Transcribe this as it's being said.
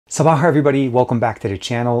Sabah everybody, welcome back to the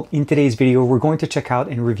channel. In today's video, we're going to check out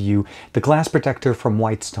and review the glass protector from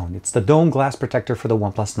Whitestone. It's the dome glass protector for the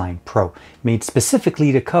OnePlus 9 Pro, made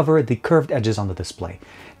specifically to cover the curved edges on the display.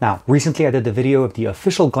 Now, recently I did the video of the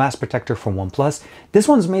official glass protector from OnePlus. This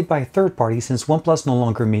one's made by a third party since OnePlus no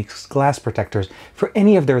longer makes glass protectors for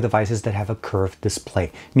any of their devices that have a curved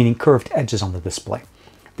display, meaning curved edges on the display.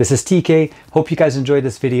 This is TK. Hope you guys enjoyed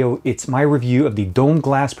this video. It's my review of the dome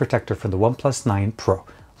glass protector for the OnePlus 9 Pro.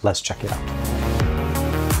 Let's check it out.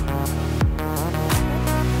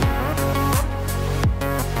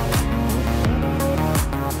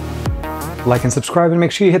 Like and subscribe, and make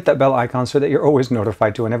sure you hit that bell icon so that you're always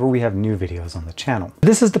notified whenever we have new videos on the channel.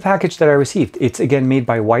 This is the package that I received. It's again made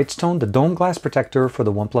by Whitestone, the dome glass protector for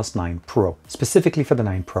the OnePlus 9 Pro, specifically for the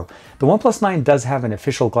 9 Pro. The OnePlus 9 does have an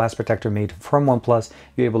official glass protector made from OnePlus.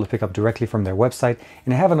 You're able to pick up directly from their website,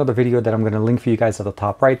 and I have another video that I'm going to link for you guys at the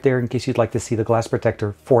top right there in case you'd like to see the glass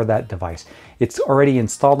protector for that device. It's already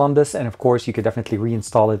installed on this, and of course you could definitely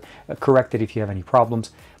reinstall it, correct it if you have any problems.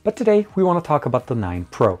 But today we want to talk about the 9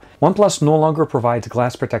 Pro. OnePlus no longer provides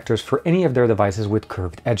glass protectors for any of their devices with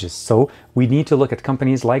curved edges, so we need to look at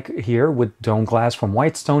companies like here with dome glass from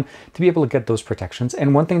Whitestone to be able to get those protections.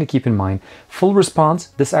 And one thing to keep in mind, full response,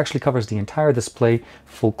 this actually covers the entire display,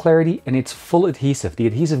 full clarity, and it's full adhesive. The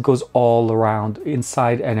adhesive goes all around,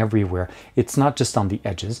 inside and everywhere. It's not just on the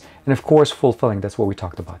edges. And of course, full filling, that's what we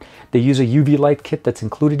talked about. They use a UV light kit that's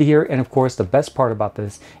included here, and of course the best part about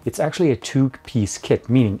this, it's actually a two-piece kit,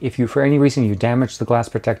 meaning if you for any reason you damage the glass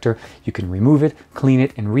protector, you can remove it, clean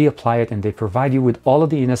it, and reapply it, and they provide you with all of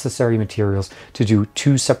the necessary materials to do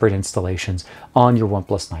two separate installations on your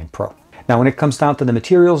OnePlus 9 Pro. Now, when it comes down to the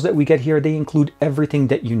materials that we get here, they include everything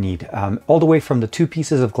that you need, all the way from the two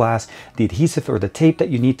pieces of glass, the adhesive or the tape that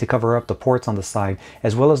you need to cover up the ports on the side,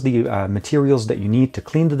 as well as the materials that you need to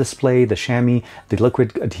clean the display, the chamois, the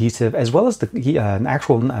liquid adhesive, as well as the an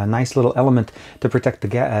actual nice little element to protect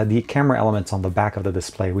the camera elements on the back of the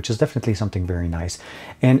display, which is definitely something very nice.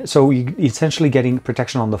 And so you're essentially getting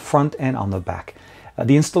protection on the front and on the back.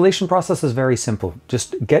 The installation process is very simple.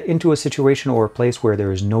 Just get into a situation or a place where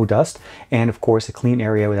there is no dust, and of course a clean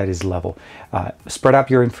area that is level. Spread out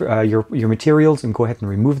your materials and go ahead and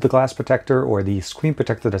remove the glass protector or the screen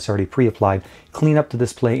protector that's already pre-applied. Clean up the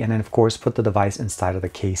display, and then of course put the device inside of the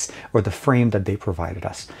case or the frame that they provided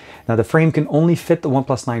us. Now the frame can only fit the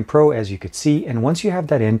OnePlus 9 Pro, as you could see, and once you have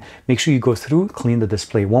that in, make sure you go through, clean the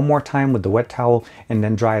display one more time with the wet towel, and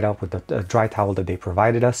then dry it out with the dry towel that they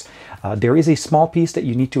provided us. There is a small piece that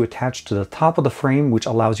you need to attach to the top of the frame, which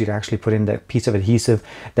allows you to actually put in that piece of adhesive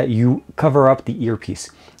that you cover up the earpiece.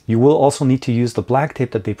 You will also need to use the black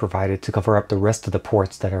tape that they provided to cover up the rest of the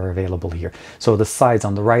ports that are available here. So the sides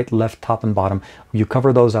on the right, left, top, and bottom, you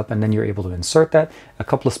cover those up, and then you're able to insert that. A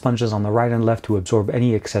couple of sponges on the right and left to absorb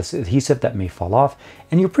any excess adhesive that may fall off,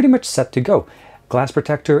 and you're pretty much set to go. Glass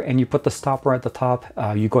protector, and you put the stopper at the top.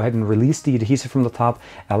 You go ahead and release the adhesive from the top,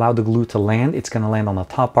 allow the glue to land. It's going to land on the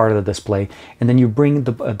top part of the display, and then you bring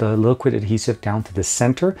the liquid adhesive down to the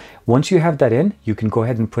center. Once you have that in, you can go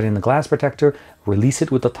ahead and put in the glass protector, release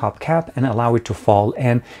it with the top cap, and allow it to fall,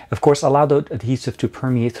 and of course allow the adhesive to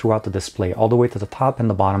permeate throughout the display all the way to the top and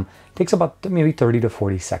the bottom. It takes about maybe 30 to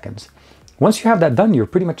 40 seconds. Once you have that done, you're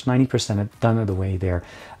pretty much 90% done of the way there.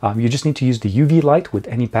 You just need to use the UV light with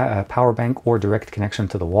any power bank or direct connection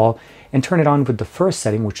to the wall, and turn it on with the first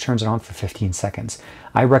setting, which turns it on for 15 seconds.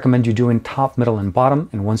 I recommend you doing top, middle, and bottom,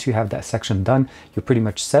 and once you have that section done, you're pretty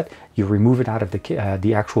much set. You remove it out of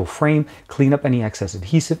the actual frame, clean up any excess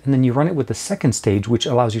adhesive, and then you run it with the second stage, which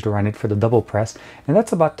allows you to run it for the double press, and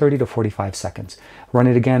that's about 30 to 45 seconds. Run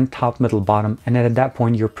it again, top, middle, bottom, and then at that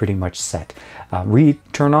point, you're pretty much set.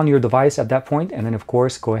 Turn on your device at that point, and then of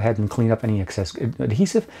course, go ahead and clean up any excess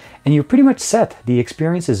adhesive, and you're pretty much set. The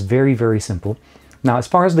experience is very, very simple. Now, as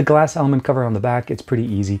far as the glass element cover on the back, it's pretty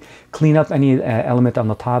easy. Clean up any element on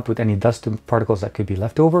the top with any dust and particles that could be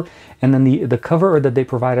left over. And then the cover that they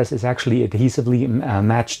provide us is actually adhesively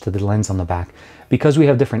matched to the lens on the back. Because we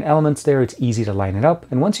have different elements there, it's easy to line it up.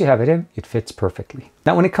 And once you have it in, it fits perfectly.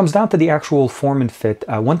 Now, when it comes down to the actual form and fit,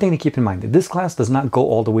 one thing to keep in mind, that this glass does not go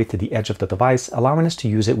all the way to the edge of the device, allowing us to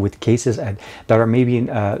use it with cases that are maybe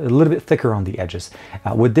a little bit thicker on the edges.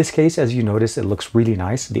 With this case, as you notice, it looks really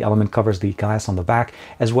nice. The element covers the glass on the back,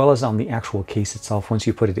 as well as on the actual case itself once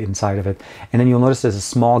you put it inside of it. And then you'll notice there's a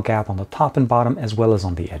small gap on the top and bottom, as well as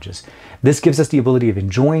on the edges. This gives us the ability of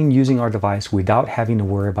enjoying using our device without having to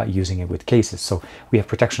worry about using it with cases. So we have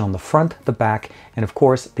protection on the front, the back, and of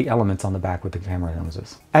course the elements on the back with the camera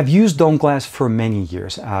lenses. I've used dome glass for many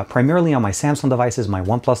years, primarily on my Samsung devices, my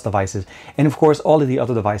OnePlus devices, and of course all of the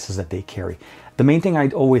other devices that they carry. The main thing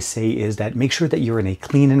I'd always say is that make sure that you're in a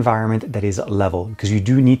clean environment that is level, because you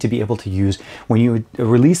do need to be able to use, when you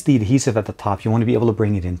release the adhesive at the top, you want to be able to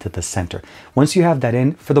bring it into the center. Once you have that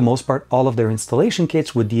in, for the most part, all of their installation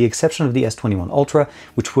kits, with the exception of the S21 Ultra,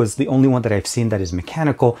 which was the only one that I've seen that is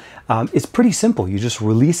mechanical, it's pretty simple. You just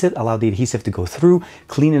release it, allow the adhesive to go through,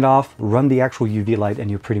 clean it off, run the actual UV light, and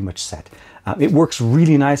you're pretty much set. It works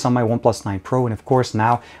really nice on my OnePlus 9 Pro, and of course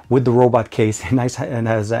now with the robot case, it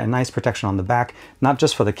has a nice protection on the back, not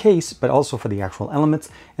just for the case, but also for the actual elements,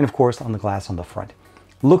 and of course on the glass on the front.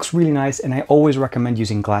 Looks really nice, and I always recommend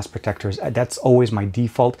using glass protectors. That's always my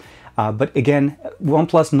default. But again,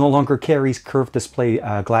 OnePlus no longer carries curved display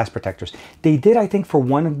glass protectors. They did, I think, for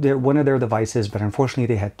one of their devices, but unfortunately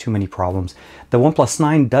they had too many problems. The OnePlus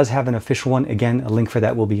 9 does have an official one. Again, a link for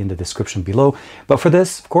that will be in the description below. But for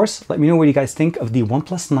this, of course, let me know what you guys think of the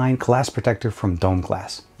OnePlus 9 glass protector from Dome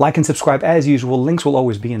Glass. Like and subscribe as usual. Links will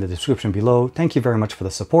always be in the description below. Thank you very much for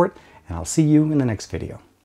the support, and I'll see you in the next video.